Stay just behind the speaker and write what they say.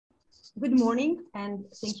Good morning, and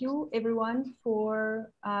thank you everyone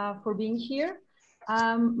for being here.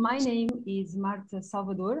 My name is Marta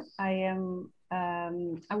Salvador. I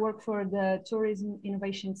work for the Tourism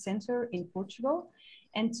Innovation Center in Portugal,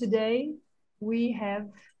 and today we have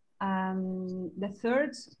the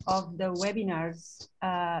third of the webinars,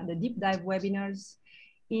 the deep dive webinars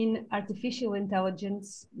in artificial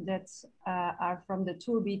intelligence that are from the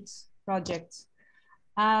Tourbit project.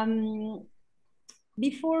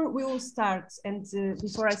 Before we will start, and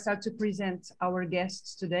before I start to present our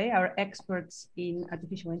guests today, our experts in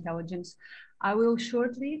artificial intelligence, I will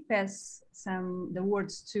shortly pass the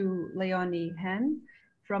words to Leonie Han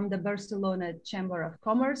from the Barcelona Chamber of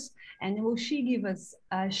Commerce, and will she give us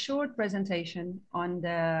a short presentation on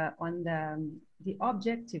the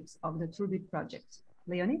objectives of the Tourbit project.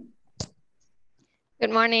 Leonie?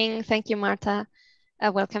 Good morning. Thank you, Marta.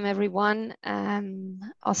 Welcome, everyone.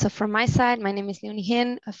 Also from my side, my name is Leonie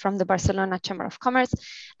Hin from the Barcelona Chamber of Commerce,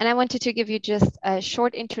 and I wanted to give you just a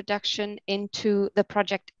short introduction into the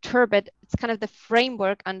project Tourbit. It's kind of the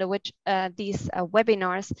framework under which these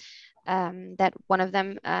webinars, that one of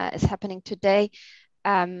them is happening today,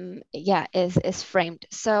 is framed.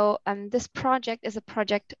 So this project is a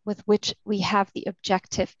project with which we have the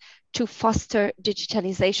objective to foster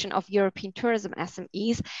digitalization of European tourism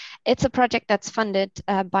SMEs. It's a project that's funded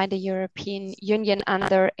by the European Union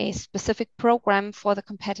under a specific program for the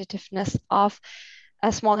competitiveness of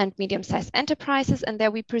small and medium-sized enterprises. And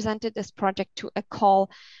there we presented this project to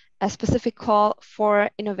a specific call for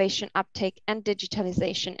innovation uptake and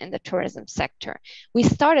digitalization in the tourism sector. We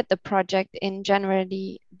started the project in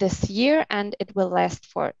January this year, and it will last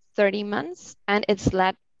for 30 months, and it's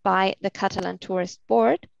led by the Catalan Tourist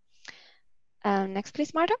Board. Next,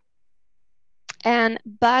 please, Marta.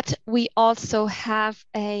 But we also have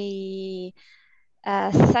a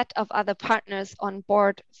set of other partners on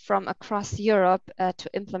board from across Europe to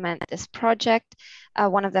implement this project.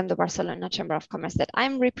 One of them, the Barcelona Chamber of Commerce that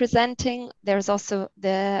I'm representing. There's also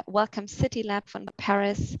the Welcome City Lab from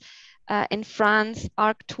Paris in France,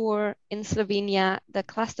 ArcTour in Slovenia, the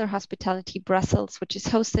Cluster Hospitality Brussels, which is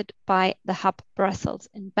hosted by the Hub Brussels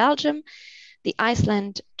in Belgium, the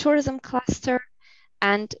Iceland Tourism Cluster,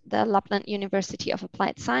 and the Lapland University of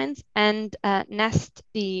Applied Science, and NEST,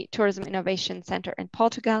 the Tourism Innovation Center in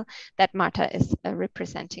Portugal that Marta is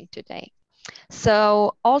representing today.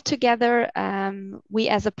 So altogether, we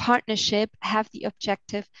as a partnership have the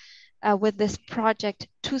objective with this project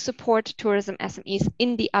to support tourism SMEs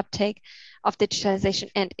in the uptake of digitalization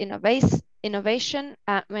and innovation.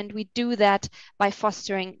 When we do that by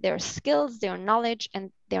fostering their skills, their knowledge,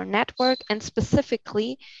 and their network. And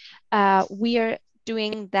specifically, we are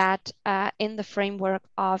doing that in the framework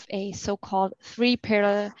of a so-called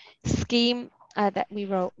three-pillar scheme that we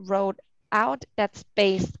wrote out, that's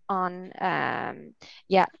based on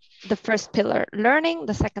the first pillar, learning,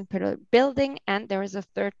 the second pillar, building, and there is a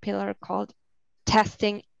third pillar called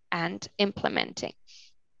testing and implementing.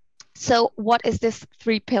 So what is this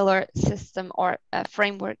three-pillar system or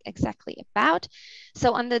framework exactly about?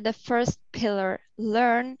 So under the first pillar,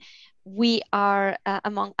 learn, we are,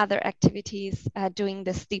 among other activities, doing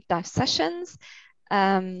this deep dive sessions.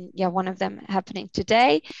 One of them happening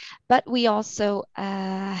today, but we also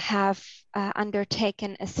have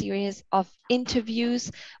undertaken a series of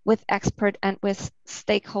interviews with experts and with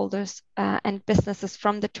stakeholders and businesses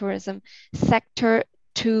from the tourism sector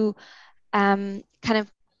to kind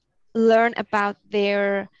of learn about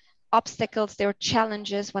their obstacles, their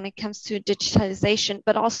challenges when it comes to digitalization,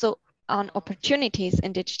 but also on opportunities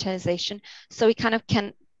in digitalization. So we kind of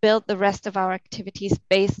can build the rest of our activities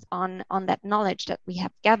based on that knowledge that we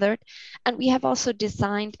have gathered. And we have also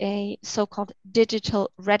designed a so-called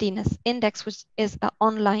digital readiness index, which is an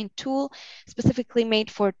online tool specifically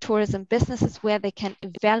made for tourism businesses where they can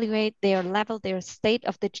evaluate their level, their state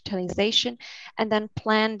of digitalization, and then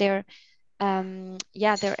plan their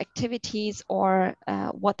activities or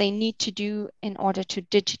what they need to do in order to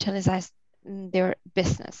digitalize their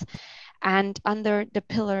business. And under the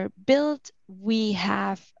pillar build, we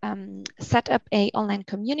have set up an online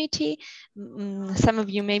community. Some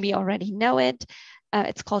of you maybe already know it.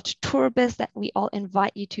 It's called Tourbit that we all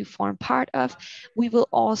invite you to form part of. We will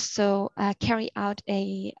also carry out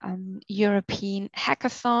a European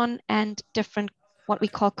hackathon and different what we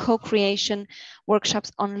call co-creation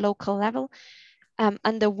workshops on local level,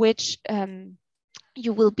 under which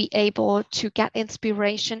you will be able to get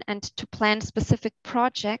inspiration and to plan specific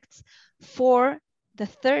projects for the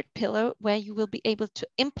third pillar, where you will be able to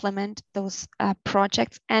implement those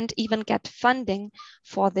projects and even get funding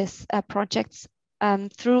for these projects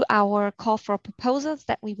through our call for proposals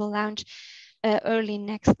that we will launch early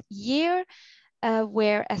next year,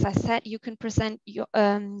 where, as I said, you can present your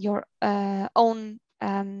own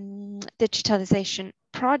digitalization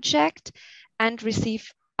project and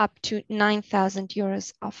receive up to 9,000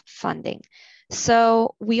 euros of funding.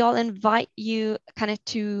 So we all invite you kind of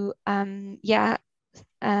to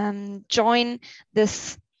join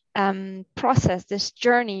this process, this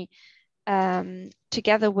journey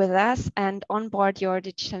together with us and onboard your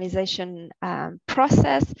digitalization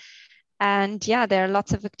process. And yeah, there are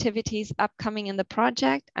lots of activities upcoming in the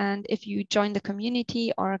project. And if you join the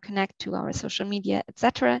community or connect to our social media,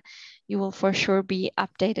 etc., you will for sure be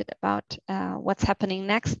updated about what's happening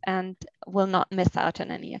next and will not miss out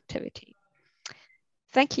on any activity.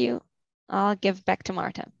 Thank you. I'll give back to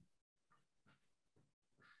Marta.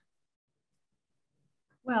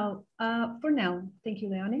 Well, for now, thank you,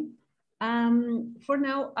 Leonie. For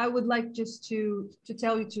now, I would like just to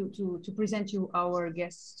tell you to present you our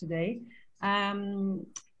guests today. And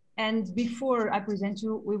before I present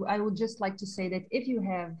you, I would just like to say that if you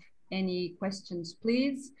have any questions,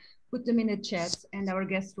 please put them in the chat and our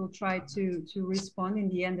guests will try to respond in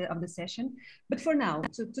the end of the session. But for now,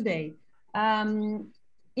 today,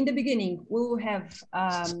 in the beginning, we will have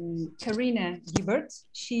Karina Gibert.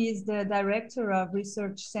 She is the Director of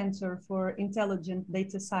Research Center for Intelligent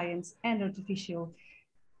Data Science and Artificial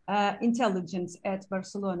Intelligence at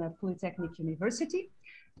Barcelona Polytechnic University.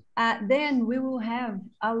 Then we will have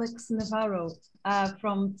Alex Navarro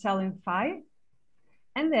from TalentFY.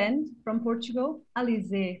 And then from Portugal,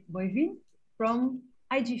 Alizé Boivin from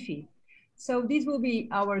HiJiffy. So these will be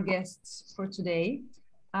our guests for today.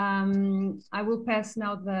 I will pass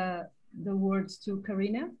now the words to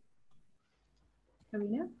Karina.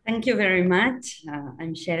 Karina? Thank you very much.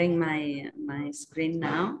 I'm sharing my screen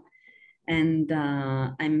now. And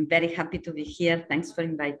I'm very happy to be here. Thanks for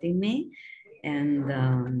inviting me.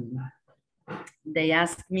 And they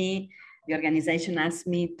asked me, the organization asked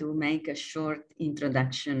me to make a short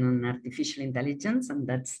introduction on artificial intelligence, and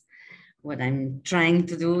that's what I'm trying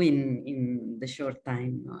to do in the short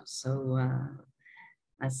time. So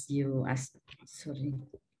as you asked, sorry.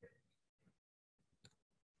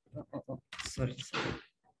 Sorry.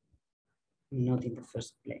 Not in the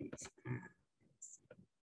first place.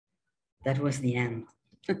 That was the end.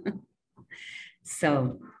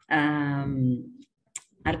 So,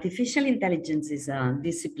 artificial intelligence is a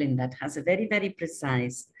discipline that has a very, very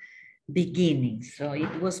precise beginning. So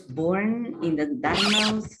it was born in the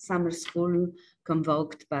Dartmouth Summer School,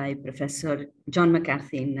 convoked by Professor John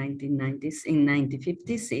McCarthy in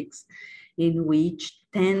 1956, in which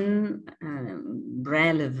 10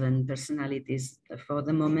 relevant personalities for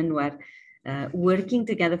the moment were working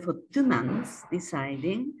together for 2 months,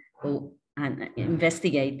 deciding and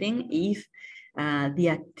investigating if the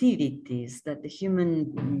activities that the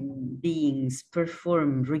human beings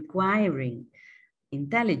perform requiring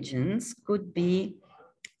intelligence could be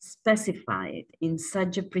specified in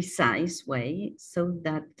such a precise way so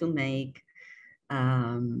that to make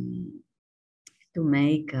a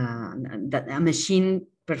machine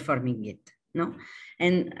performing it. No,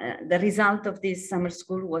 and the result of this summer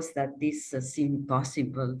school was that this seemed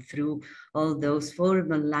possible through all those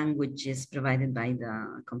formal languages provided by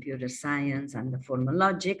the computer science and the formal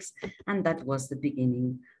logics, and that was the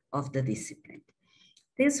beginning of the discipline.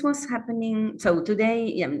 This was happening, so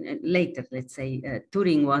today, later, let's say,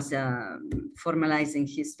 Turing was formalizing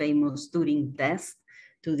his famous Turing test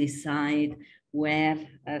to decide where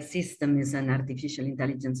a system is an artificial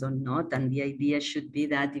intelligence or not. And the idea should be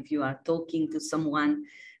that if you are talking to someone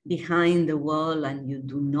behind the wall and you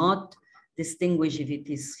do not distinguish if it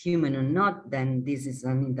is human or not, then this is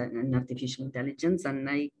an artificial intelligence. And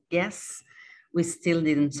I guess we still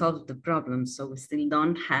didn't solve the problem. So we still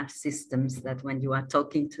don't have systems that when you are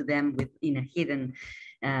talking to them in a hidden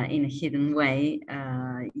way,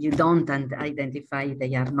 you don't identify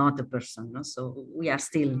they are not a person. No? So we are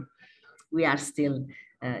still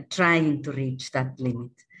trying to reach that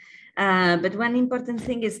limit. But one important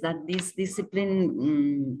thing is that this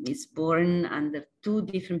discipline is born under 2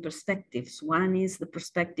 different perspectives. One is the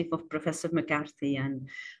perspective of Professor McCarthy and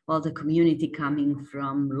all the community coming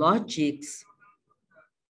from logics,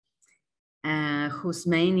 whose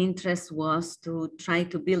main interest was to try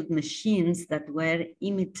to build machines that were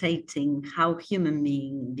imitating how human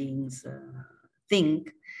beings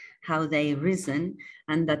think, how they reason,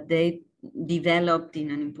 and that they developed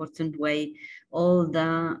in an important way all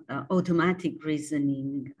the automatic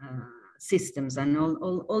reasoning systems and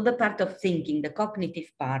all the part of thinking, the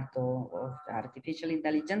cognitive part of artificial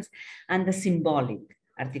intelligence and the symbolic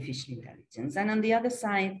artificial intelligence. And on the other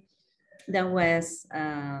side, there was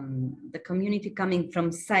the community coming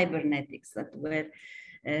from cybernetics that were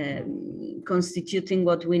constituting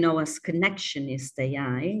what we know as connectionist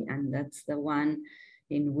AI, and that's the one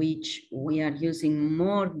in which we are using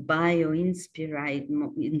more bio-inspired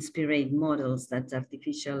models, that's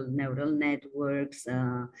artificial neural networks,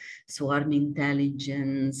 swarm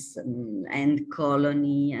intelligence, and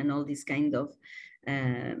colony, and all these kind of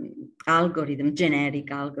algorithms,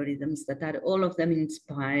 generic algorithms that are all of them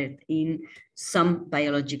inspired in some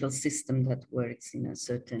biological system that works in a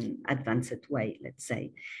certain advanced way, let's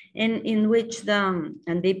say, and in which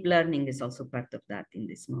and deep learning is also part of that in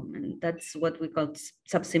this moment. That's what we call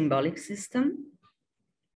sub-symbolic system,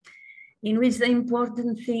 in which the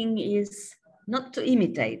important thing is not to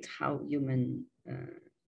imitate how human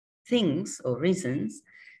thinks or reasons,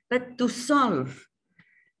 but to solve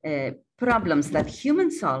problems that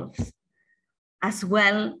human solves as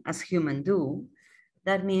well as human do.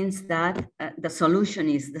 That means that the solution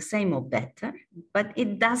is the same or better, but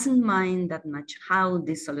it doesn't mind that much how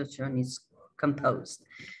this solution is composed.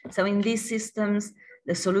 So in these systems,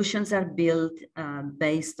 the solutions are built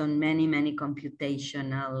based on many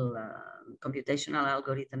computational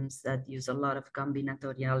algorithms that use a lot of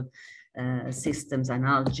combinatorial systems and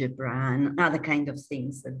algebra and other kind of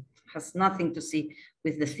things that has nothing to see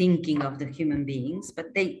with the thinking of the human beings,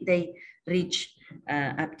 but they reach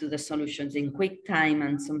up to the solutions in quick time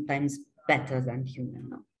and sometimes better than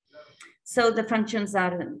human. So the functions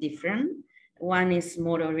are different. One is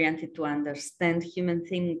more oriented to understand human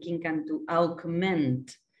thinking and to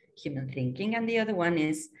augment human thinking, and the other one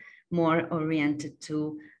is more oriented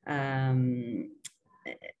to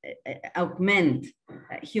augment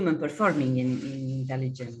human performing in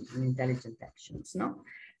intelligent actions. No?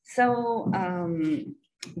 So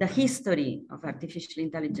the history of artificial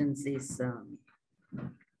intelligence is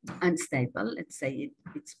unstable. Let's say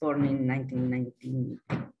it's born in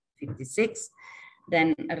 1956.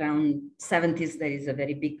 Then around 70s, there is a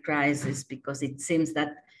very big crisis because it seems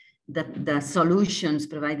that the solutions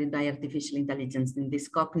provided by artificial intelligence in this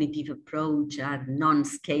cognitive approach are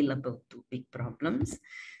non-scalable to big problems.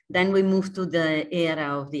 Then we moved to the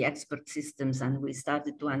era of the expert systems, and we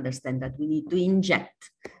started to understand that we need to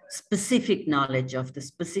inject specific knowledge of the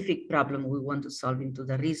specific problem we want to solve into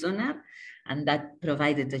the reasoner. And that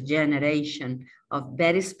provided a generation of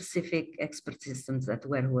very specific expert systems that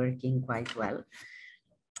were working quite well.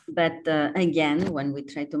 But again, when we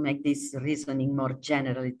try to make this reasoning more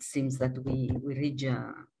general, it seems that we reach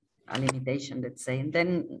a limitation, let's say. And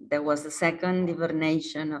then there was the second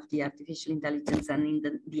hibernation of the artificial intelligence, and in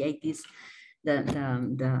the 80s, the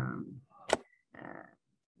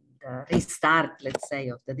restart, let's say,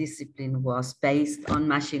 of the discipline was based on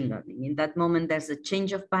machine learning. In that moment, there's a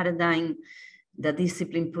change of paradigm. The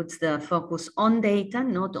discipline puts the focus on data,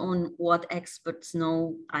 not on what experts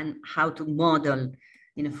know and how to model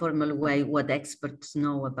in a formal way what experts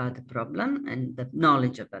know about the problem and the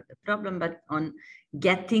knowledge about the problem, but on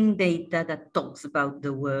getting data that talks about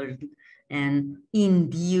the world and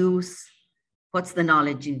induce what's the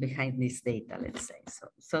knowledge in behind this data, let's say.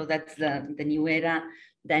 So that's the new era.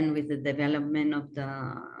 Then with the development of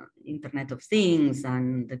the Internet of Things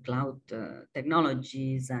and the cloud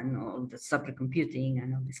technologies and all the supercomputing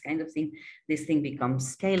and all this kind of thing, this thing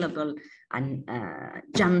becomes scalable and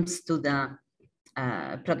jumps to the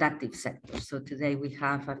productive sector. So today we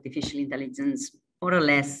have artificial intelligence more or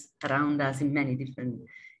less around us in many different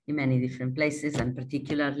places, and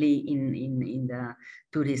particularly in the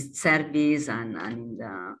tourist service and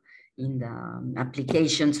in the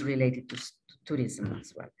applications related to tourism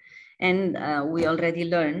as well. And we already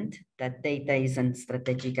learned that data is a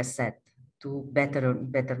strategic asset to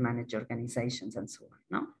better manage organizations and so on.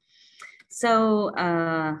 No? So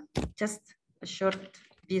just a short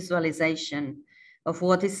visualization of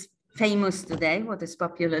what is famous today, what is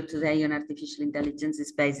popular today on artificial intelligence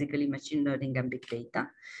is basically machine learning and big data.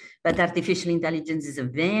 But artificial intelligence is a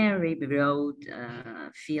very broad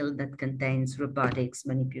field that contains robotics,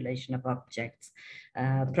 manipulation of objects,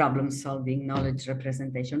 problem solving, knowledge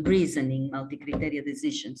representation, reasoning, multi-criteria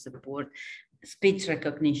decision support, speech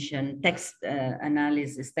recognition, text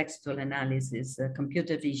analysis, textual analysis,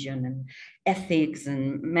 computer vision, and ethics,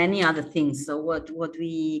 and many other things. So what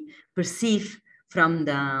we perceive from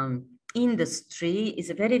the industry is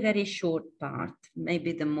a very short part,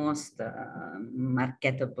 maybe the most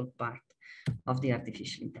marketable part of the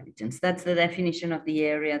artificial intelligence. That's the definition of the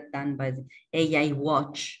area done by the AI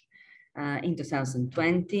Watch in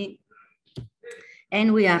 2020.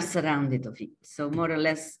 And we are surrounded of it. So more or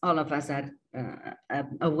less all of us are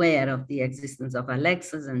aware of the existence of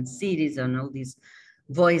Alexas and Siris and all these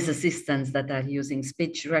voice assistants that are using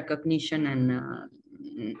speech recognition and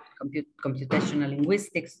computational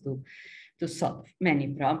linguistics to solve many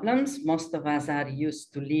problems. Most of us are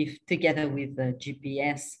used to live together with the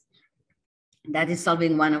GPS. That is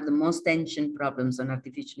solving one of the most ancient problems on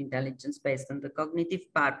artificial intelligence based on the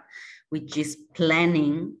cognitive part, which is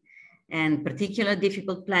planning, and particularly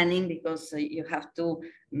difficult planning because you have to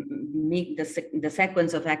make the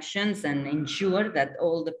sequence of actions and ensure that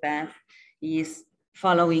all the path is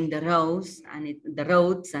following the roads and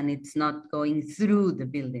it's not going through the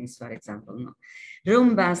buildings, for example. No.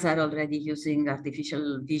 Roombas are already using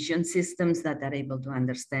artificial vision systems that are able to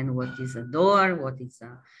understand what is a door, what is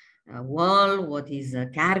a wall, what is a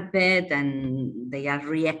carpet, and they are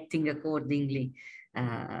reacting accordingly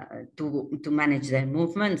to manage their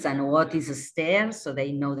movements, and what is a stair, so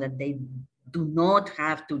they know that they do not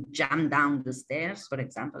have to jump down the stairs, for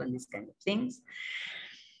example, and these kind of things.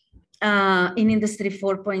 In Industry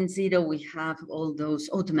 4.0, we have all those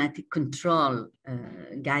automatic control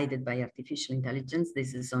guided by artificial intelligence.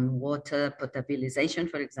 This is on water potabilization,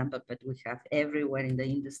 for example, but we have everywhere in the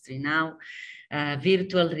industry now.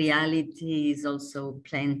 Virtual reality is also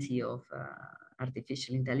plenty of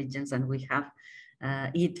artificial intelligence, and we have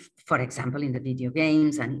it, for example, in the video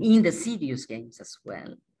games and in the serious games as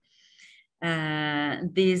well.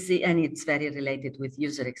 And it's very related with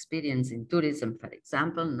user experience in tourism, for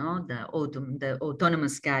example. No, the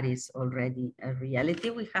autonomous car is already a reality.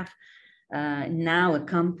 We have now a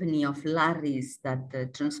company of lorries that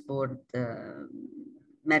transport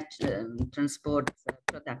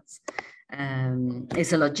products.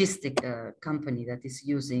 It's a logistic company that is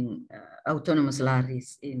using autonomous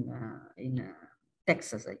lorries in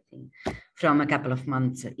Texas, I think. From a couple of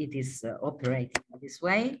months, it is operating this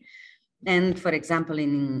way. And for example,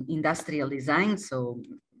 in industrial design, so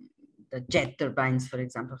the jet turbines, for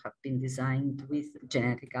example, have been designed with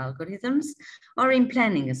genetic algorithms, or in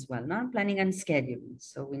planning as well, no? Planning and scheduling.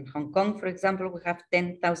 So in Hong Kong, for example, we have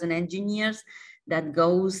 10,000 engineers that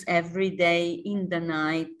goes every day in the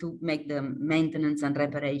night to make the maintenance and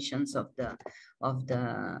reparations of the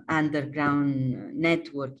underground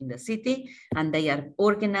network in the city, and they are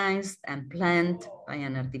organized and planned by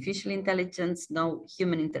an artificial intelligence, no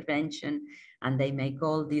human intervention, and they make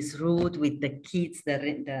all this route with the kits,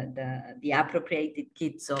 the appropriated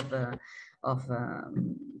kits of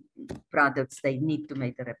products they need to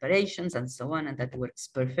make the reparations and so on, and that works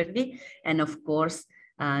perfectly. And of course,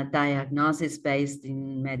 diagnosis based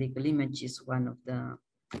in medical image is one of the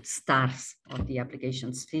stars of the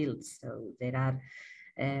applications field. So there are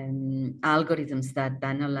algorithms that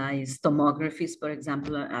analyze tomographies, for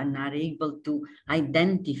example, and are able to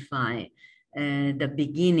identify the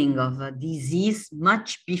beginning of a disease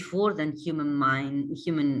much before than human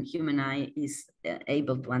eye is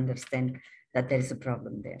able to understand that there is a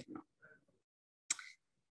problem there. No?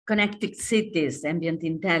 Connected cities, ambient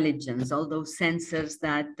intelligence, all those sensors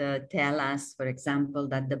that tell us, for example,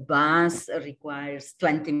 that the bus requires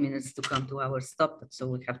 20 minutes to come to our stop, so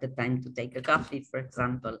we have the time to take a coffee, for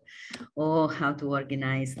example, or how to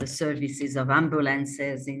organize the services of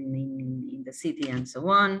ambulances in the city and so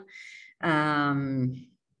on.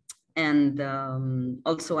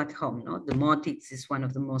 Also at home, no? The Motix is one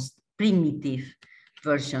of the most primitive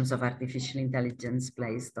versions of artificial intelligence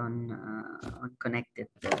based on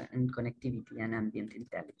connectivity and ambient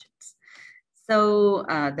intelligence. So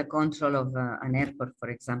the control of an airport, for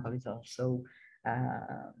example, is also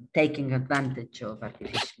taking advantage of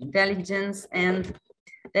artificial intelligence. And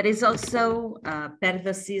there is also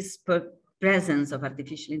pervasive presence of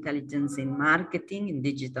artificial intelligence in marketing, in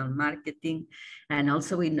digital marketing, and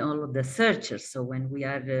also in all of the searches. So when we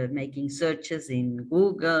are making searches in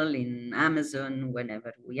Google, in Amazon,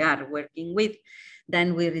 whenever we are working with,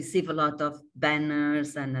 then we receive a lot of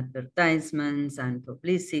banners and advertisements and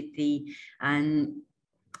publicity. And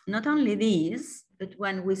not only these, but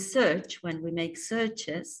when we search, when we make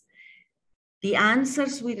searches, the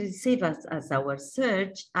answers we receive as our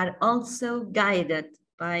search are also guided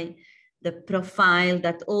by the profile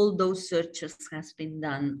that all those searches has been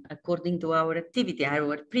done according to our activity,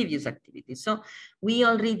 our previous activity. So we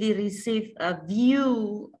already receive a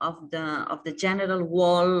view of the general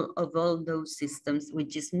wall of all those systems,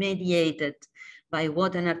 which is mediated by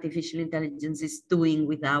what an artificial intelligence is doing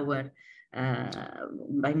with our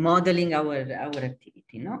by modeling our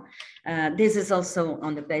activity. No, this is also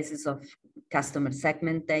on the basis of customer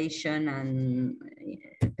segmentation and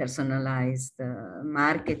personalized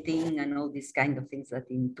marketing and all these kind of things that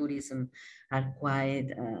in tourism are quite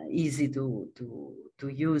easy to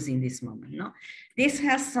use in this moment. No, this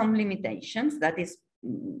has some limitations. That is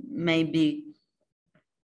maybe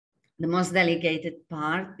the most delicate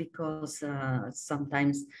part, because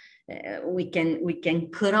sometimes we can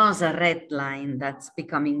cross a red line that's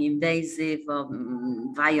becoming invasive,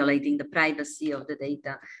 violating the privacy of the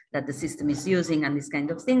data that the system is using, and these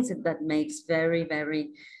kind of things that makes very,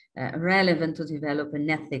 very relevant to develop an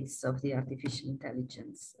ethics of the artificial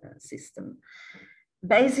intelligence system.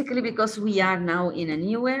 Basically, because we are now in a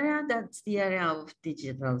new era, that's the era of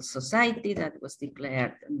digital society that was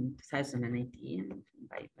declared in 2018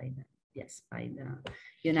 by the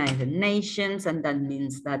United Nations, and that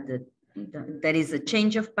means that there is a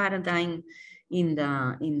change of paradigm in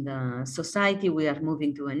the society. We are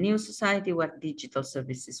moving to a new society where digital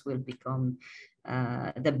services will become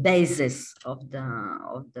the basis of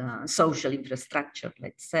the social infrastructure,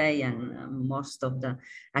 let's say, and most of the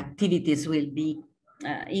activities will be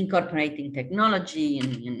incorporating technology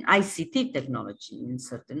and ICT technology in a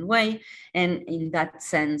certain way, and in that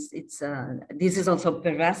sense, it's this is also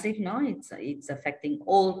pervasive. No, it's affecting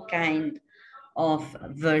all kind of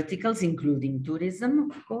verticals, including tourism,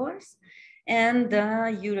 of course. And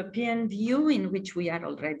the European view, in which we are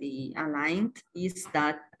already aligned, is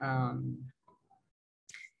that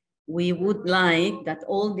we would like that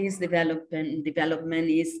all this development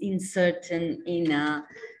is inserted in a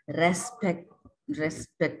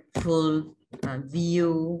respectful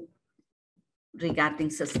view regarding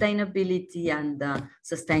sustainability and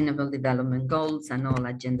sustainable development goals and all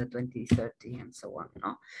Agenda 2030 and so on.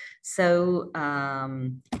 No? So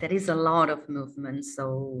there is a lot of movement.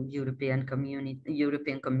 So European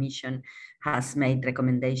Commission has made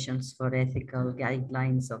recommendations for ethical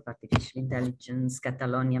guidelines of artificial intelligence.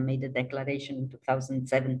 Catalonia made a declaration in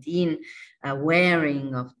 2017 aware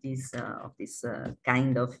of this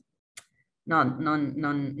kind of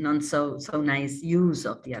non so nice use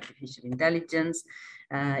of the artificial intelligence.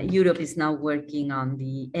 Europe is now working on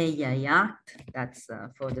the AI Act, that's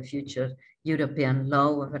for the future European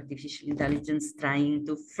law of artificial intelligence, trying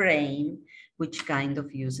to frame which kind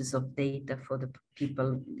of uses of data for the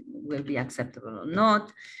people will be acceptable or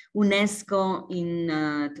not. UNESCO in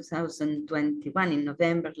 2021, in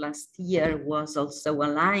November last year, was also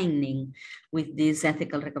aligning with these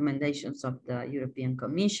ethical recommendations of the European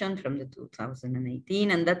Commission from the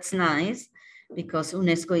 2018. And that's nice because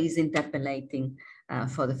UNESCO is interpellating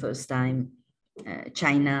for the first time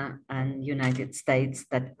China and United States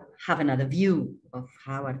that have another view of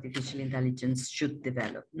how artificial intelligence should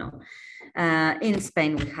develop. No, in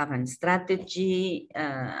Spain we have a strategy.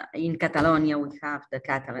 In Catalonia we have the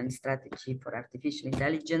Catalan strategy for artificial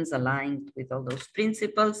intelligence aligned with all those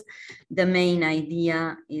principles. The main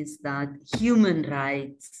idea is that human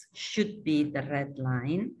rights should be the red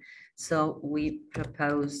line. So we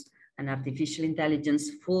propose an artificial intelligence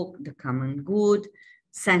for the common good,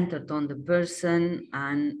 centered on the person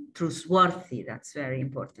and trustworthy. That's very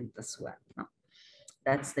important as well. No?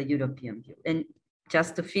 That's the European view. And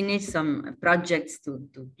just to finish, some projects to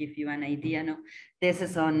give you an idea. No? This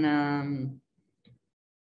is on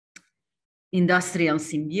industrial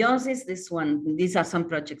symbiosis. These are some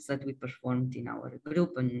projects that we performed in our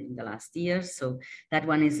group in the last year. So that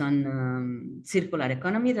one is on circular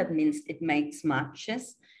economy. That means it makes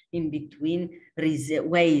matches in between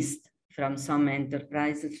waste from some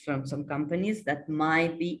enterprises, from some companies that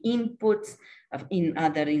might be inputs in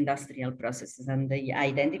other industrial processes, and they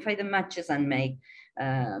identify the matches and make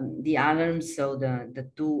the alarms so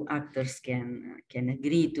the two actors can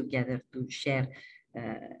agree together to share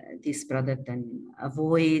this product and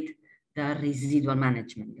avoid the residual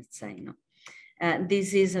management, let's say. No?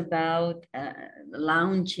 This is about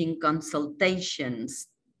launching consultations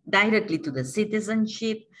directly to the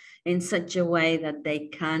citizenship in such a way that they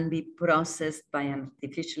can be processed by an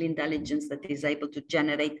artificial intelligence that is able to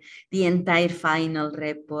generate the entire final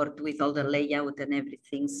report with all the layout and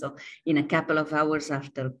everything. So in a couple of hours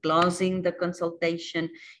after closing the consultation,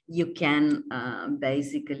 you can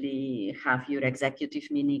basically have your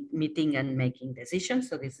executive meeting and making decisions.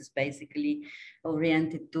 So this is basically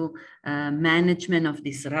oriented to management of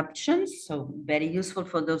disruptions. So very useful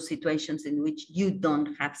for those situations in which you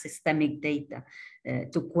don't have systemic data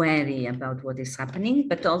to query about what is happening,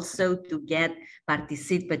 but also to get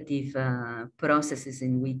participative processes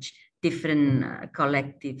in which different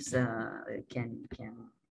collectives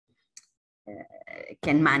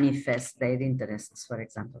can manifest their interests, for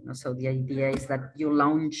example. So the idea is that you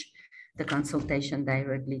launch the consultation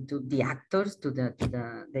directly to the actors, to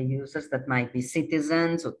the users that might be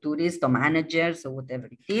citizens or tourists or managers or whatever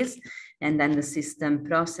it is, and then the system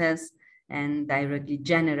process and directly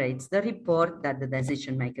generates the report that the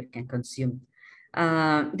decision maker can consume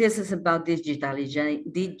This is about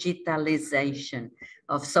digitalization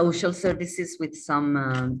of social services with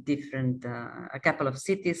some different, a couple of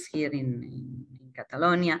cities here in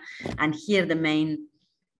Catalonia. And here the main,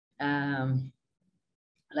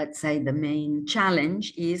 let's say the main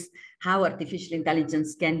challenge is how artificial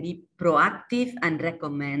intelligence can be proactive and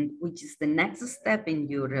recommend, which is the next step in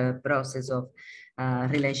your process of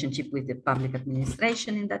relationship with the public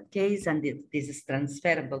administration in that case, and this is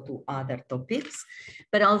transferable to other topics,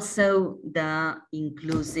 but also the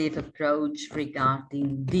inclusive approach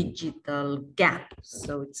regarding digital gaps.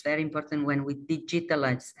 So it's very important when we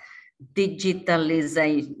digitalization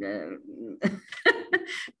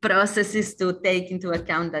processes to take into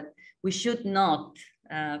account that we should not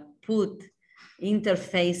put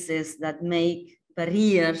interfaces that make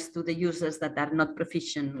barriers to the users that are not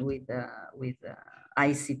proficient with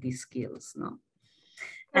ICT skills. No,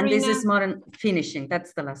 Karina. And this is more finishing.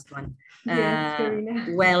 That's the last one.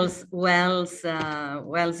 Yes, Wells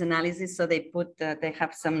analysis. So they put they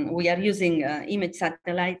have some. We are using image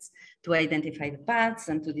satellites to identify the paths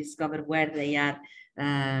and to discover where they are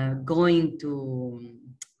going to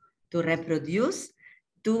reproduce,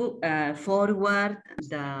 to forward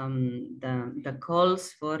the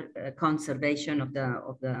calls for conservation of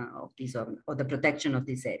the protection of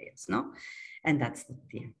these areas. No, and that's the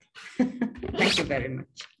end. Thank you very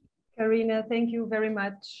much, Karina. Thank you very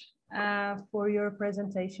much for your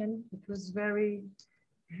presentation. It was very,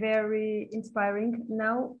 very inspiring.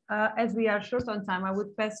 Now, as we are short on time, I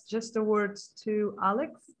would pass just the words to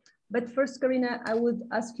Alex. But first, Karina, I would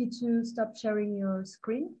ask you to stop sharing your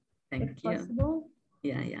screen, if possible.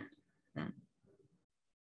 Yeah.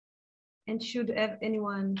 And should have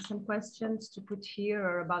anyone some questions to put here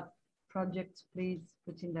or about projects, please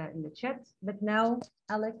put in the chat. But now,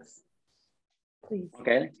 Alex, please.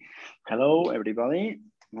 Okay. Hello, everybody.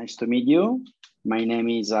 Nice to meet you. My name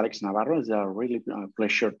is Alex Navarro. It's a really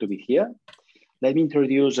pleasure to be here. Let me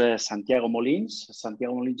introduce Santiago Molins.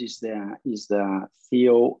 Santiago Molins is the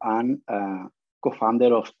CEO and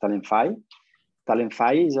co-founder of TalentFY.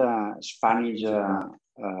 TalentFY is a Spanish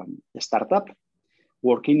startup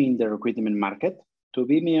working in the recruitment market. To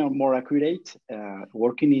be more accurate,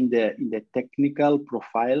 working in the technical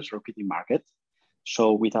profiles recruiting market.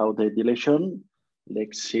 So without the dilation,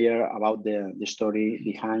 let's hear about the story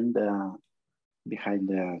behind the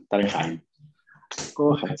TalentFY.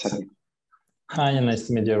 Go ahead, Santiago. Hi, and nice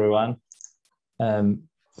to meet you, everyone.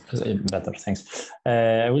 Better, thanks.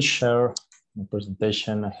 I will share my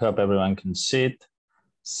presentation. I hope everyone can see it.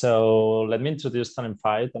 So let me introduce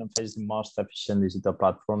TalentFY. TalentFY is the most efficient digital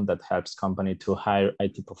platform that helps companies to hire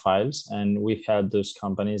IT profiles, and we help those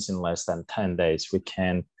companies in less than 10 days. We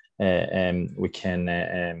can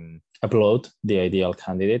upload the ideal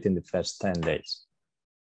candidate in the first 10 days.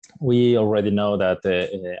 We already know that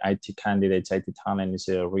IT candidates, IT talent is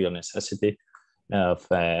a real necessity of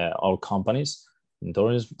all companies in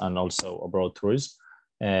tourism and also abroad tourism.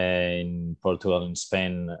 In Portugal, in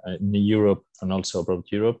Spain, in Europe, and also abroad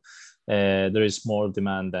Europe, there is more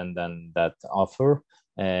demand than that offer.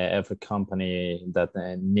 Every company that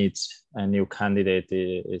needs a new candidate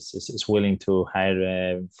is willing to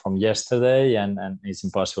hire from yesterday, and it's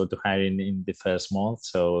impossible to hire in the first month.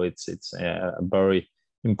 So it's a very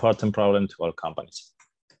important problem to all companies.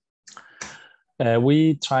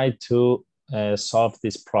 We try to solve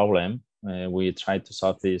this problem. We try to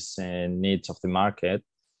solve these needs of the market,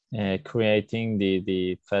 creating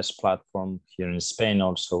the first platform here in Spain,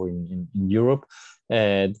 also in Europe,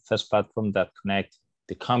 the first platform that connects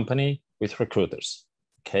the company with recruiters.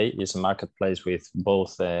 Okay, it's a marketplace with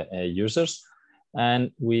both users,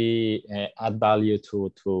 and we add value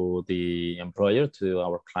to the employer, to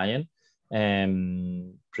our client,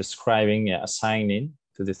 prescribing, assigning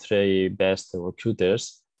to the 3 best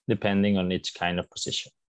recruiters depending on each kind of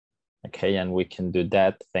position. Okay, and we can do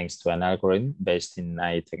that thanks to an algorithm based in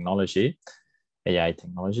AI technology.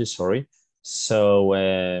 So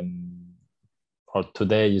for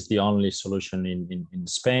today is the only solution in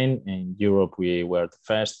Spain. In Europe, we were the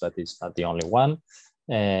first, but it's not the only one.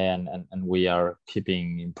 And we are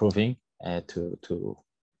keeping improving to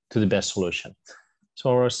the best solution. So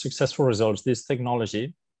our successful results, this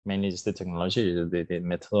technology, mainly is the technology, the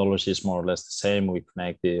methodology is more or less the same. We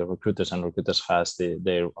connect the recruiters, and recruiters has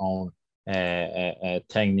their own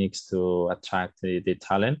techniques to attract the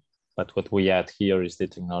talent. But what we add here is the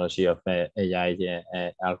technology of AI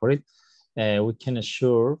algorithm. We can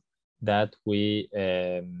assure that we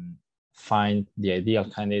find the ideal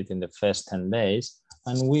candidate in the first 10 days.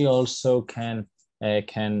 And we also can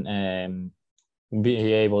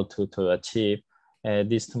be able to achieve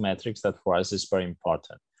these 2 metrics that for us is very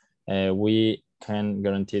important. We can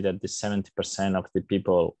guarantee that the 70% of the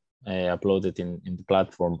people uploaded in the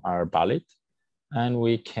platform are valid. And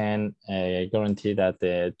we can guarantee that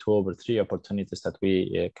the 2 over 3 opportunities that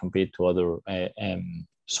we compete to other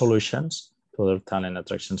solutions, to other talent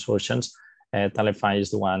attraction solutions, TalentFY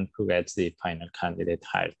is the one who gets the final candidate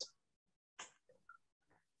hired.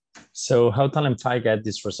 So how TalentFY get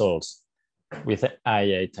these results? With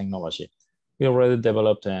AI technology. We already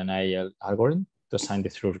developed an AI algorithm to assign the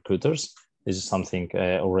 3 recruiters. This is something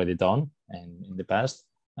already done in the past.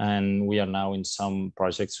 And we are now in some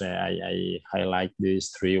projects. I highlight these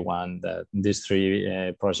 3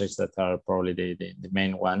 projects that are probably the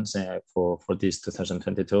main ones for this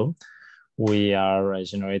 2022. We are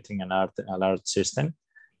generating an alert system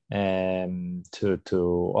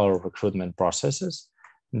to all recruitment processes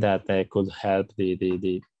that could help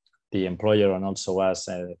the employer and also us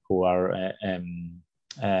who are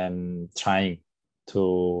trying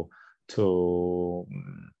to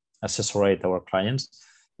assessorate our clients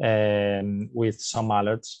with some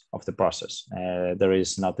alerts of the process. There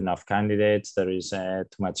is not enough candidates, there is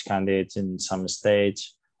too much candidates in some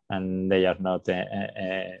stage, and they are not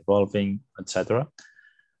evolving, etc.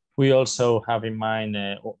 We also have in mind,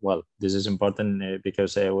 well, this is important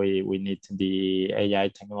because we need the AI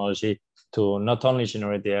technology to not only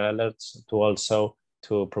generate the alerts, to also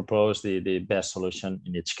to propose the best solution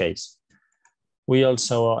in each case. We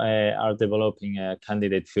also are developing a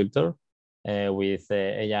candidate filter with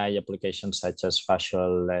AI applications such as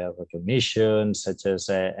facial recognition, such as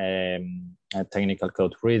technical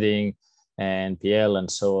code reading, NPL, and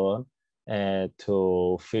so on,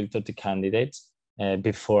 to filter the candidates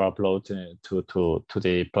before upload to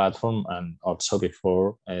the platform, and also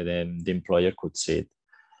before the employer could see it.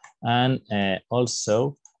 And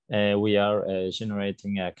also we are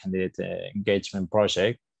generating a candidate engagement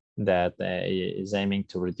project that is aiming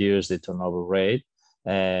to reduce the turnover rate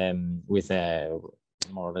with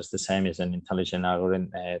more or less the same as an intelligent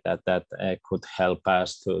algorithm that could help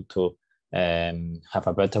us to have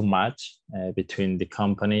a better match between the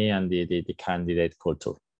company and the candidate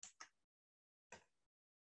culture.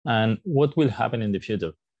 And what will happen in the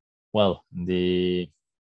future? Well, the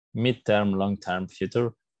mid-term, long-term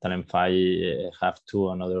future, TalentFY have 2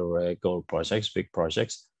 another goal projects, big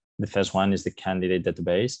projects. The first one is the candidate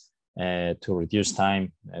database to reduce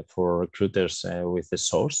time for recruiters with the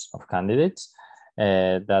source of candidates.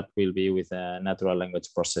 That will be with a natural language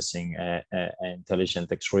processing intelligent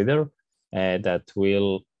text reader that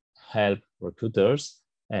will help recruiters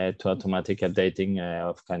to automatic updating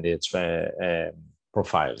of candidates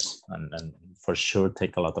profiles, and for sure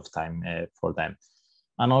take a lot of time for them.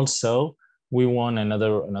 And also we want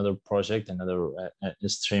another project, another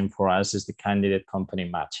stream for us is the candidate company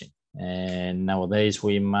matching. And nowadays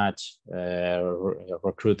we match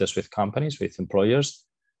recruiters with companies, with employers.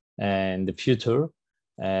 And in the future,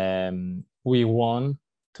 we want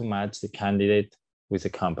to match the candidate with the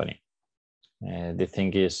company. The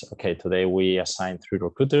thing is, okay, today we assign 3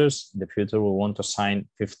 recruiters. In the future, we want to assign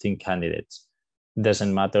 15 candidates. It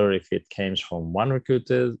doesn't matter if it came from 1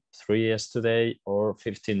 recruiter 3 years today or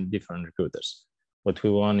 15 different recruiters. What we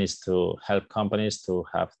want is to help companies to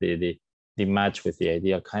have the match with the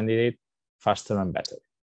ideal candidate faster and better.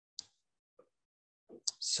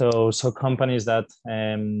 So companies that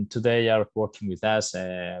today are working with us,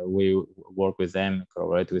 we work with them,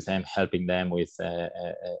 collaborate with them, helping them with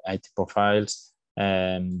IT profiles.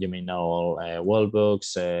 You may know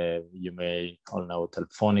Wallbooks, you may all know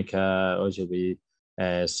Telefonica, Ogilvy,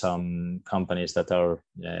 some companies that are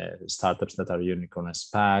startups that are unicorn and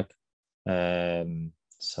SPAC.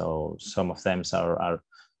 So some of them are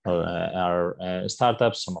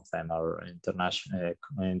startups, some of them are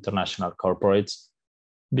international corporates,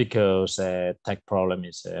 because tech problem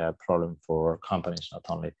is a problem for companies, not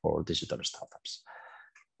only for digital startups.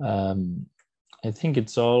 I think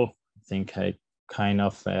it's all. I think I kind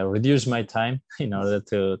of reduced my time in order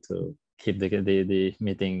to keep the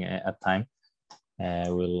meeting at time.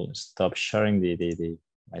 We'll stop sharing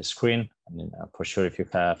my screen, and for sure, if you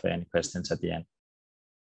have any questions at the end,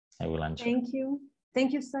 I will answer.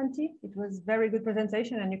 Thank you, Santi. It was a very good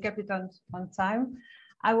presentation, and you kept it on time.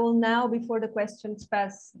 I will now, before the questions,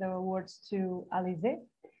 pass the words to Alizé,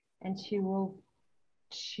 and she will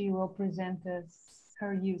present us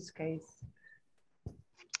her use case.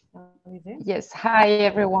 Alizé? Yes, hi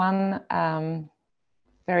everyone.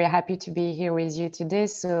 Very happy to be here with you today.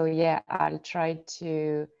 So yeah, I'll try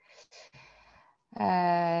to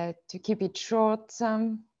keep it short.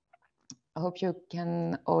 I hope you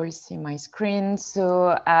can all see my screen.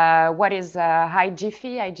 So what is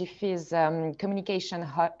HiJiffy? HiJiffy is communication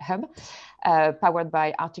hub powered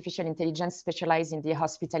by artificial intelligence specialized in the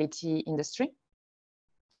hospitality industry.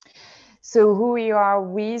 So who we are,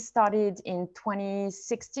 we started in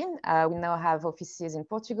 2016. We now have offices in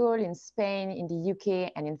Portugal, in Spain, in the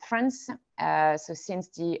UK, and in France. So since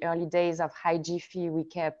the early days of HiJiffy, we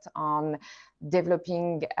kept on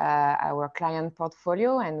developing our client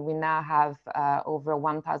portfolio, and we now have over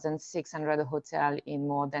 1,600 hotels in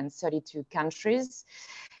more than 32 countries.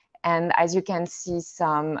 And as you can see,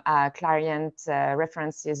 some client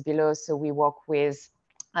references below. So we work with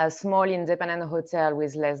a small independent hotel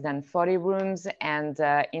with less than 40 rooms and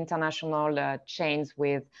international chains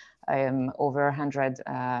with over 100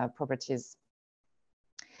 properties.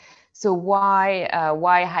 So why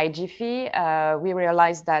HiJiffy? We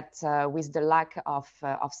realized that with the lack of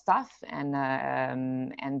staff and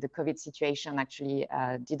the COVID situation actually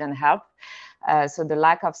didn't help. So the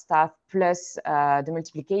lack of staff plus the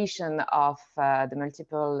multiplication of the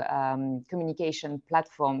multiple communication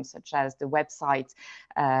platforms such as the website,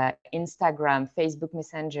 Instagram, Facebook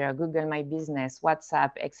Messenger, Google My Business,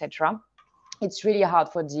 WhatsApp, etc. It's really hard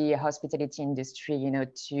for the hospitality industry, you know,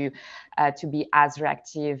 to be as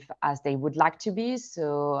reactive as they would like to be.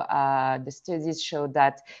 So the studies show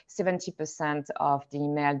that 70% of the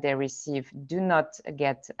email they receive do not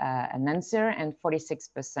get an answer, and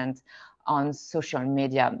 46% on social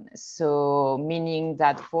media. So meaning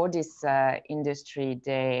that for this industry,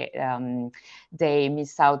 they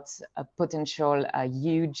miss out a potential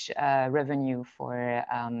huge revenue for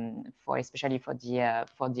especially for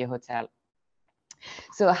the hotel.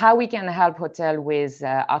 So how we can help hotel with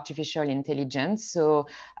artificial intelligence? So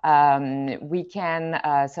we can.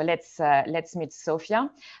 So let's meet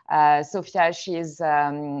Sophia. Sophia, she's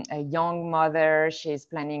a young mother. She's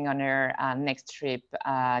planning on her next trip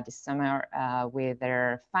this summer with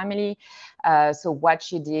her family. So what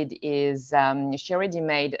she did is she already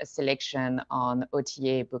made a selection on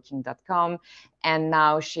otabooking.com, and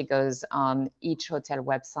now she goes on each hotel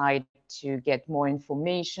website to get more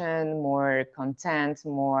information, more content,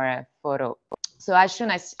 more photo. So as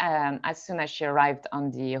soon as she arrived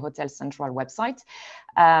on the Hotel Central website,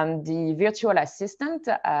 the virtual assistant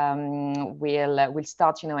will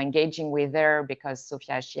start, you know, engaging with her, because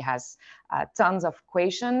Sophia, she has tons of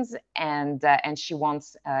questions, and she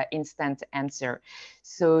wants instant answer.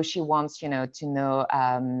 So she wants, you know, to know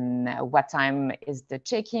what time is the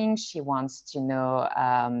check-in. She wants to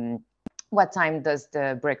know what time does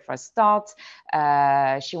the breakfast start?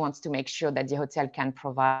 She wants to make sure that the hotel can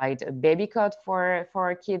provide a baby cot for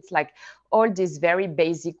her kids, like all these very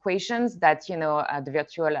basic questions that, you know, the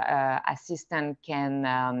virtual assistant can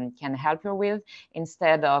help her with,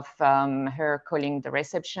 instead of her calling the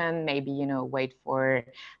reception, maybe, you know, wait for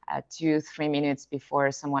 2-3 minutes before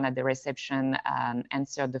someone at the reception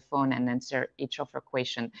answer the phone and answer each of her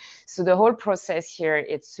questions. So the whole process here,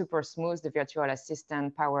 it's super smooth. The virtual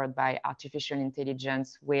assistant powered by artificial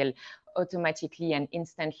intelligence will automatically and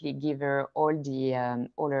instantly give her all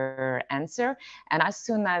her answer. And as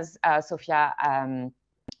soon as Sophia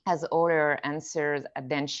has all her answers,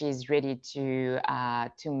 then she's ready to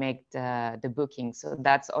make the booking. So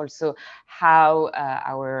that's also how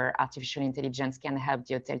our artificial intelligence can help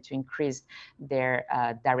the hotel to increase their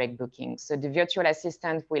direct booking. So the virtual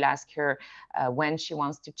assistant will ask her when she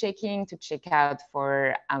wants to check in, to check out,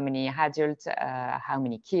 for how many adults, how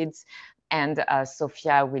many kids, and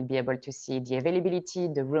Sophia will be able to see the availability,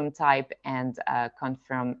 the room type, and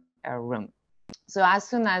confirm a room. So as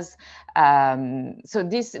soon as, so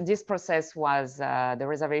this process was, the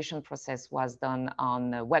reservation process was done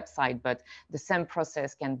on a website, but the same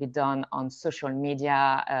process can be done on social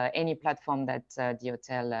media, any platform that the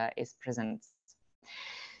hotel is present.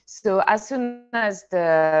 So as soon as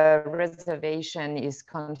the reservation is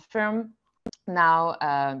confirmed,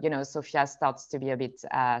 now, you know, Sophia starts to be a bit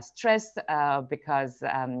stressed because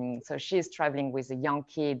so she's traveling with a young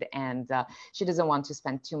kid, and she doesn't want to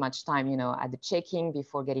spend too much time, you know, at the check-in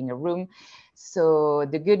before getting a room. So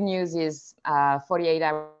the good news is 48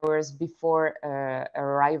 hours before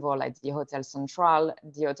arrival at the Hotel Central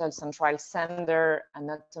sends her an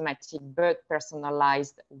automatic but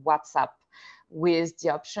personalized WhatsApp with the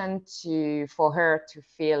option for her to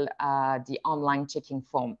fill the online check-in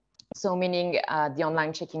form. So meaning the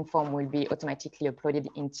online check-in form will be automatically uploaded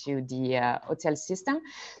into the hotel system.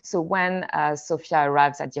 So when Sophia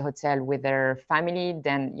arrives at the hotel with her family,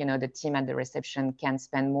 then, you know, the team at the reception can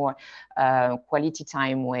spend more quality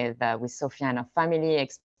time with Sophia and her family,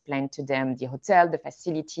 explain to them the hotel, the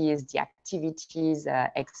facilities, the activities,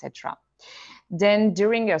 etc. Then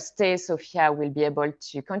during her stay, Sophia will be able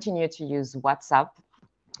to continue to use WhatsApp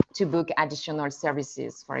to book additional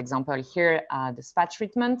services. For example, here, the spa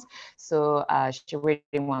treatment. So she really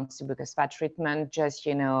wants to book a spa treatment. Just,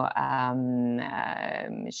 you know,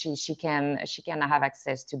 she can have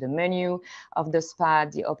access to the menu of the spa,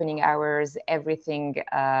 the opening hours, everything,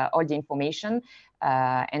 all the information.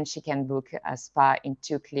 And she can book a spa in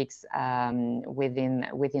 2 clicks within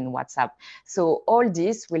WhatsApp. So all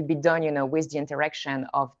this will be done, you know, with the interaction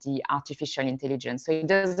of the artificial intelligence. So it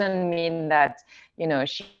doesn't mean that, you know,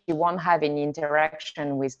 she won't have any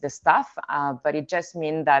interaction with the staff, but it just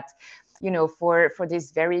means that, you know, for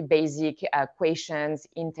these very basic questions,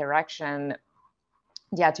 interaction,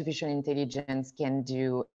 the artificial intelligence can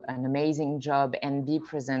do an amazing job and be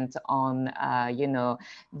present on, you know,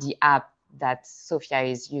 the app that Sophia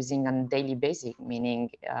is using on a daily basis, meaning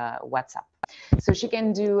WhatsApp. So she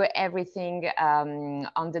can do everything.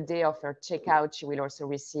 On the day of her checkout, she will also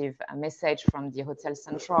receive a message from the hotel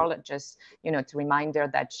central, just, you know, to remind her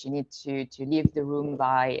that she needs to leave the room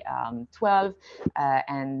by 12.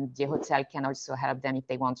 And the hotel can also help them if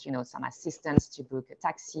they want, you know, some assistance to book a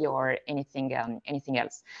taxi or anything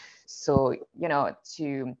else. So, you know,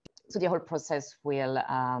 so the whole process will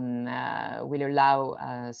allow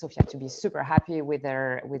Sophia to be super happy with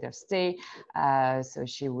her stay. So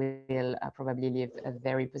she will probably leave a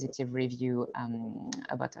very positive review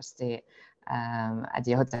about her stay at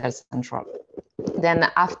the Hotel Central. Then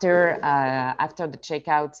after the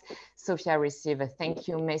checkout, Sophia received a thank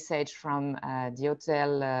you message from the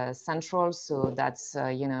Hotel Central. So that's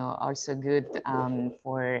you know, also good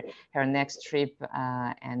for her next trip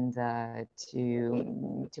and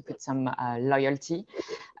to put some loyalty.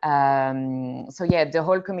 So yeah, the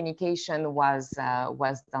whole communication was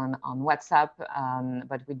done on WhatsApp,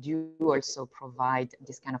 but we do also provide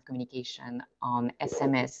this kind of communication on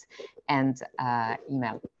SMS and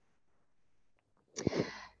email.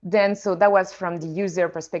 Then, so that was from the user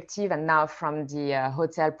perspective, and now from the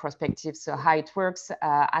hotel perspective. So how it works,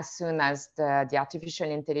 as soon as the artificial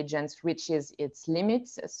intelligence reaches its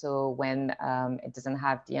limits, so when it doesn't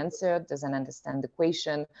have the answer, doesn't understand the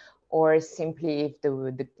question, or simply if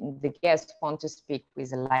the guests want to speak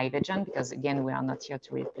with a live agent, because again, we are not here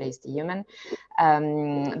to replace the human,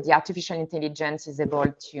 the artificial intelligence is able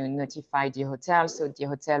to notify the hotel. So the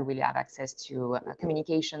hotel will have access to a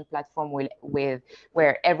communication platform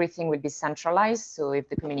where everything will be centralized. So if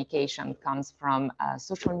the communication comes from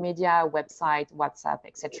social media, website, WhatsApp,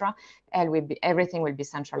 etc., everything will be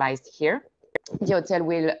centralized here. The hotel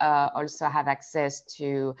will also have access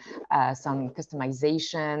to some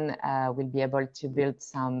customization, will be able to build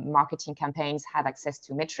some marketing campaigns, have access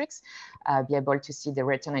to metrics, be able to see the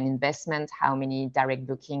return on investment, how many direct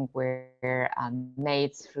bookings were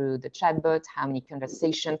made through the chatbot, how many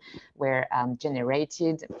conversations were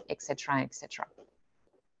generated, etc., etc.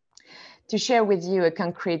 To share with you a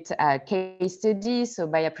concrete case study. So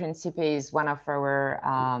Bahia Principe is one of our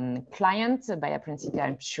clients. Bahia Principe,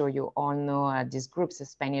 I'm sure you all know this group, a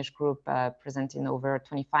Spanish group present in over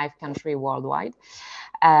 25 countries worldwide.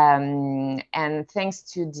 And thanks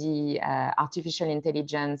to the artificial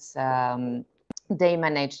intelligence, they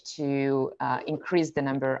managed to increase the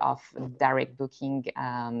number of direct booking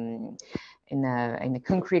in a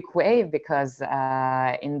concrete way, because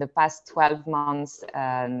in the past 12 months,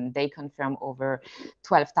 they confirmed over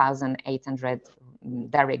 12,800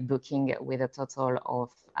 direct booking with a total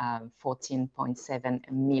of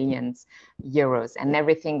 14.7 million euros, and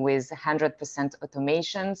everything with 100%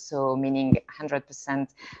 automation. So meaning 100%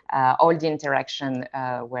 all the interaction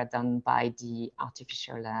were done by the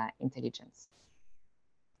artificial intelligence.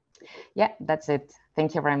 Yeah, that's it.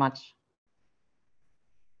 Thank you very much.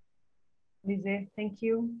 Alizé, thank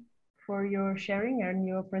you for your sharing and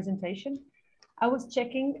your presentation. I was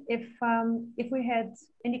checking if we had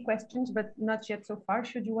any questions, but not yet so far.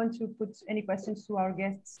 Should you want to put any questions to our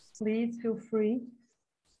guests, please feel free.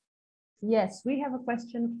 Yes, we have a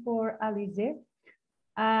question for Alizé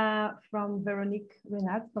from Veronique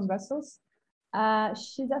Renard from Brussels.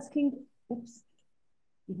 She's asking, oops,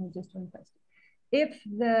 give me just one question.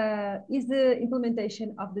 Is the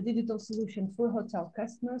implementation of the digital solution for hotel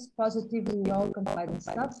customers positively welcomed by the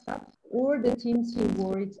staff, or the teams feel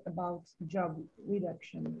worried about job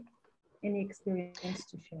reduction? Any experience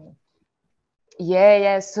to share?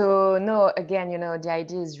 Yeah. So no, again, you know, the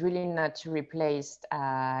idea is really not to replace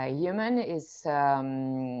human,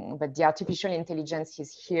 but the artificial intelligence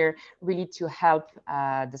is here really to help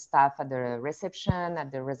the staff at the reception,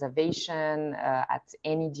 at the reservation, at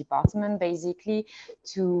any department, basically,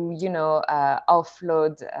 to, you know,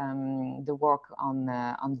 offload the work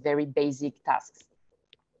on very basic tasks.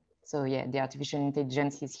 So yeah, the artificial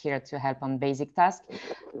intelligence is here to help on basic tasks.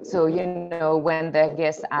 So, you know, when the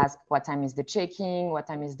guest asks what time is the check-in, what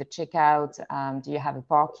time is the checkout, do you have a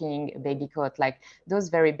parking, a baby coat, like those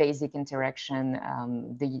very basic interaction,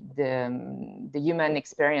 the human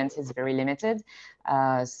experience is very limited.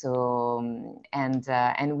 And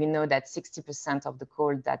we know that 60% of the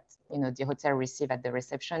call that, you know, the hotel receive at the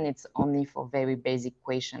reception, it's only for very basic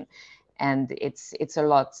question. And it's a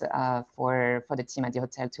lot for the team at the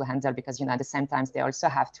hotel to handle, because, you know, at the same time, they also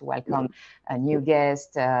have to welcome a new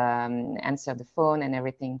guest, answer the phone and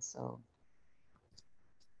everything. So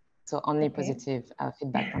only positive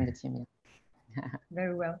feedback from the team. Yeah.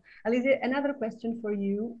 Very well. Alizé, another question for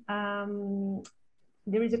you.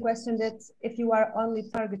 There is a question that if you are only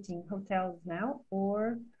targeting hotels now,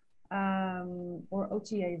 or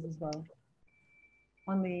OTAs as well?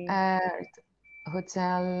 Only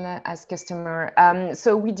hotel as customer.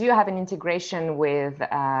 So we do have an integration with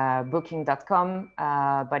booking.com,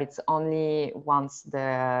 but it's only once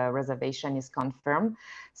the reservation is confirmed.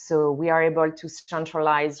 So we are able to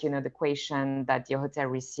centralize, you know, the question that the hotel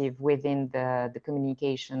receive within the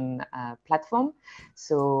communication platform.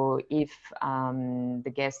 So if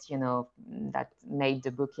the guest, you know, that made the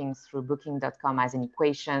booking through booking.com has any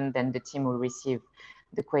question, then the team will receive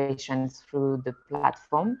the questions through the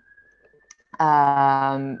platform.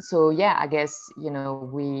 So yeah, I guess, you know,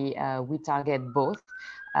 we target both,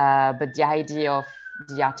 but the idea of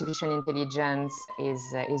the artificial intelligence is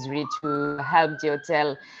really to help the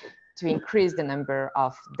hotel to increase the number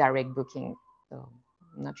of direct booking. So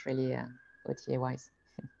not really OTA wise.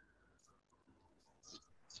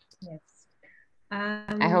 Yes.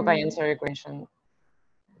 I hope I answer your question.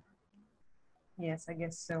 Yes, I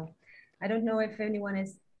guess so. I don't know if anyone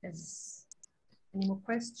has any more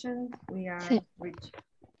questions. We are reached.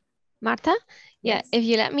 Marta? Yeah, Yes. if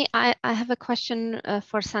you let me, I have a question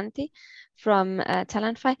for Santi from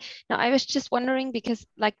TalentFY. Now, I was just wondering, because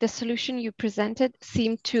like the solution you presented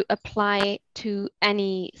seemed to apply to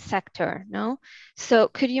any sector, no? So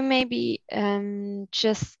could you maybe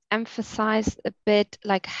just emphasize a bit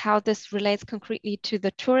like how this relates concretely to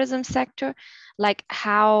the tourism sector? Like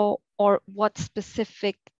how or what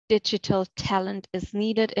specific digital talent is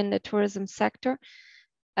needed in the tourism sector?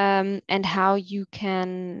 And how you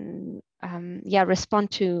can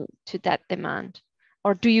respond to that demand?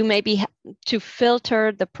 Or do you maybe to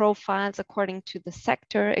filter the profiles according to the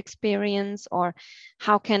sector experience, or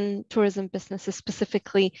how can tourism businesses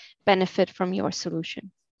specifically benefit from your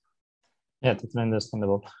solution? Yeah, totally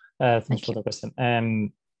understandable. Thanks for the question.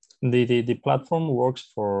 The platform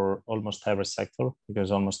works for almost every sector,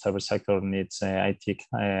 because almost every sector needs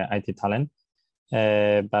IT talent.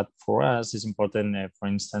 But for us, it's important, for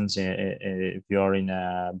instance, if you're in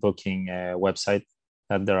a booking website,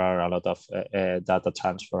 that there are a lot of data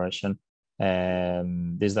transformation.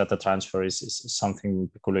 This data transfer is something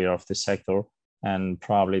peculiar of the sector, and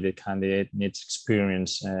probably the candidate needs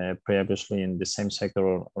experience previously in the same sector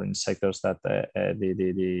or in sectors that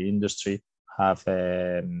the industry have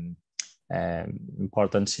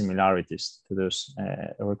important similarities to those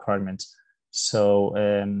requirements. So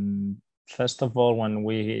first of all, when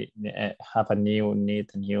we have a new need,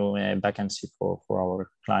 a new vacancy for our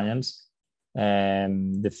clients,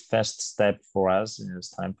 the first step for us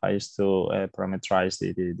as TalentFY is to parameterize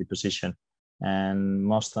the position. And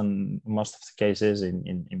most of the cases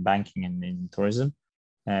in banking and in tourism,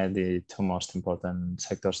 the two most important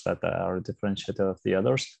sectors that are differentiated of the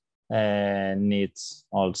others, needs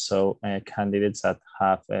also candidates that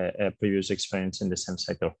have a previous experience in the same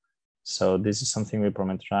sector. So this is something we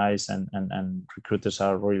parameterize, and recruiters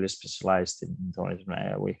are really specialized in tourism.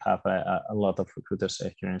 We have a lot of recruiters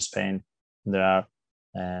here in Spain. There are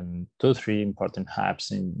 2 or 3 important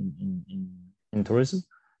hubs in tourism,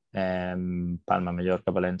 Palma,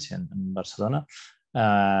 Mallorca, Valencia, and Barcelona.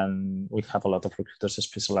 And we have a lot of recruiters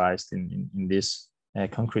specialized in these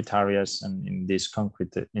concrete areas and in these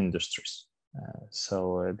concrete industries.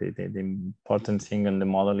 So the important thing in the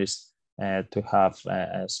model is to have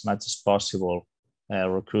as much as possible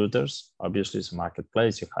recruiters. Obviously, it's a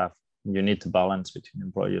marketplace. You need to balance between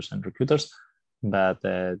employers and recruiters, but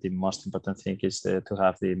the most important thing is to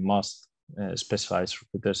have the most specialized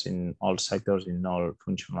recruiters in all sectors, in all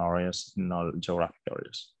functional areas, in all geographic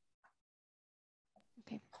areas.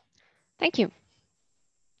 Okay, thank you.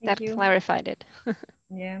 Thank that you. clarified it.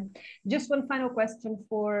 Yeah, just one final question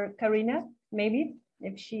for Karina, maybe,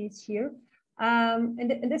 if she's here. And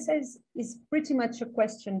this is pretty much a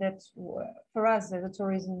question that for us as a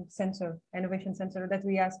tourism center, innovation center, that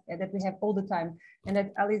we ask, that we have all the time, and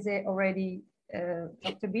that Alizé already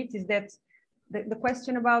talked a bit, is that the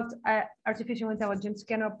question about artificial intelligence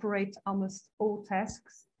can operate almost all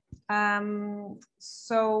tasks.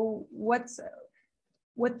 So what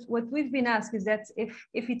we've been asked is that if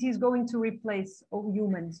it is going to replace all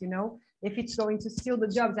humans, you know, if it's going to steal the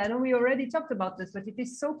jobs. I know we already talked about this, but it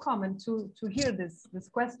is so common to hear this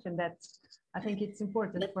question that I think it's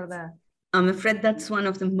important for the. I'm afraid that's one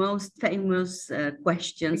of the most famous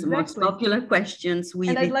questions, exactly. most popular questions.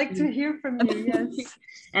 And I'd like to hear from you, yes.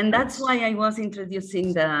 And that's why I was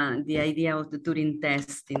introducing the idea of the Turing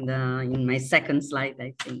test in my second slide,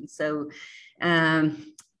 I think. So,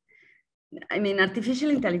 I mean, artificial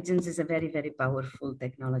intelligence is a very, very powerful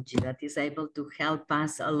technology that is able to help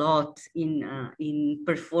us a lot in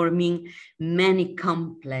performing many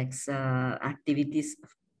complex activities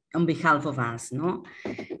on behalf of us, no?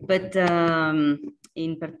 But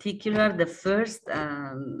in particular, the first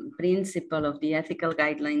principle of the ethical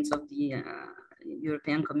guidelines of the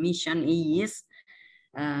European Commission is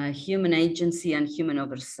human agency and human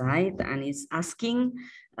oversight, and is asking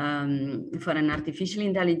for an artificial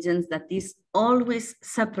intelligence that is always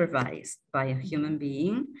supervised by a human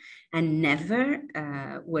being and never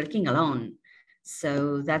working alone.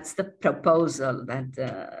 So that's the proposal that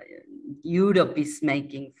Europe is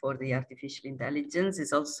making for the artificial intelligence.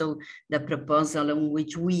 Is also the proposal on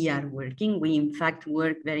which we are working. We in fact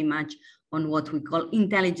work very much on what we call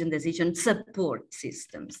intelligent decision support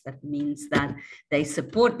systems. That means that they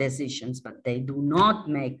support decisions, but they do not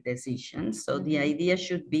make decisions. So the idea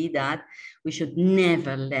should be that we should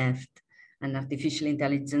never left an artificial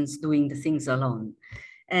intelligence doing the things alone.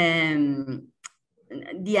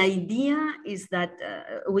 The idea is that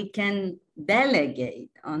we can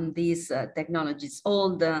delegate on these technologies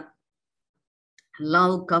all the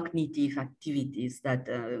low cognitive activities that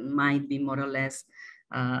might be more or less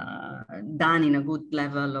done in a good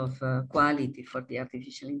level of quality for the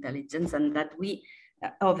artificial intelligence, and that we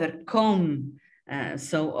overcome.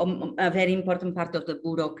 So a very important part of the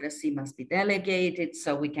bureaucracy must be delegated,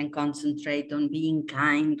 so we can concentrate on being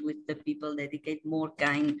kind with the people, dedicate more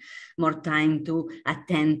time to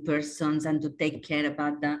attend persons and to take care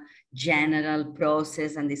about the general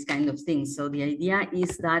process and this kind of things. So the idea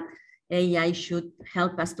is that AI should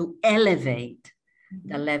help us to elevate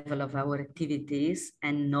the level of our activities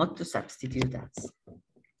and not to substitute us.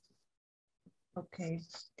 Okay,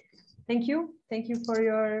 thank you for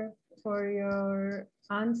your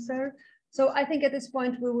answer. So I think at this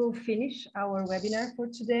point we will finish our webinar for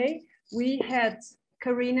today. We had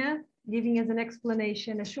Karina giving us an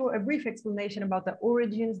explanation, a brief explanation about the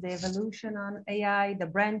origins, the evolution on AI, the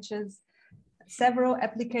branches, several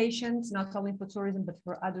applications, not only for tourism, but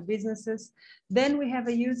for other businesses. Then we have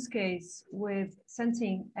a use case with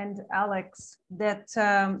Santin and Alex that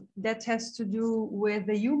has to do with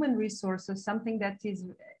the human resources, something that is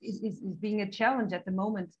being a challenge at the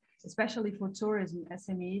moment, especially for tourism,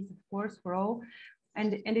 SMEs, of course, for all.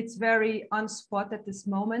 And it's very on spot at this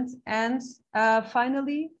moment. And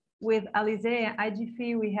finally, with Alizé and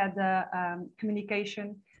HiJiffy, we had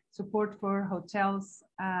communication support for hotels,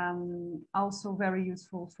 also very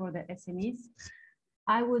useful for the SMEs.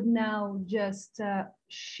 I would now just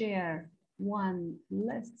share one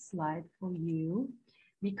last slide for you,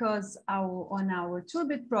 because on our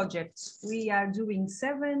Tourbit project, we are doing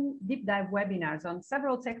 7 deep dive webinars on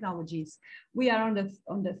several technologies. We are on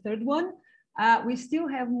the third one. We still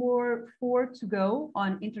have 4 to go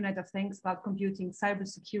on Internet of Things, cloud computing,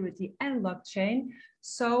 cybersecurity, and blockchain.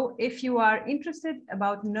 So if you are interested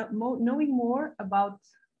about knowing more about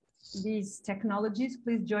these technologies,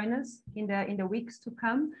 please join us in the weeks to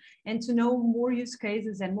come. And to know more use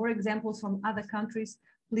cases and more examples from other countries,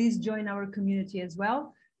 please join our community as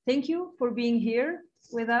well. Thank you for being here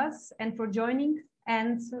with us and for joining,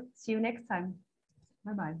 and see you next time.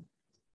 Bye-bye.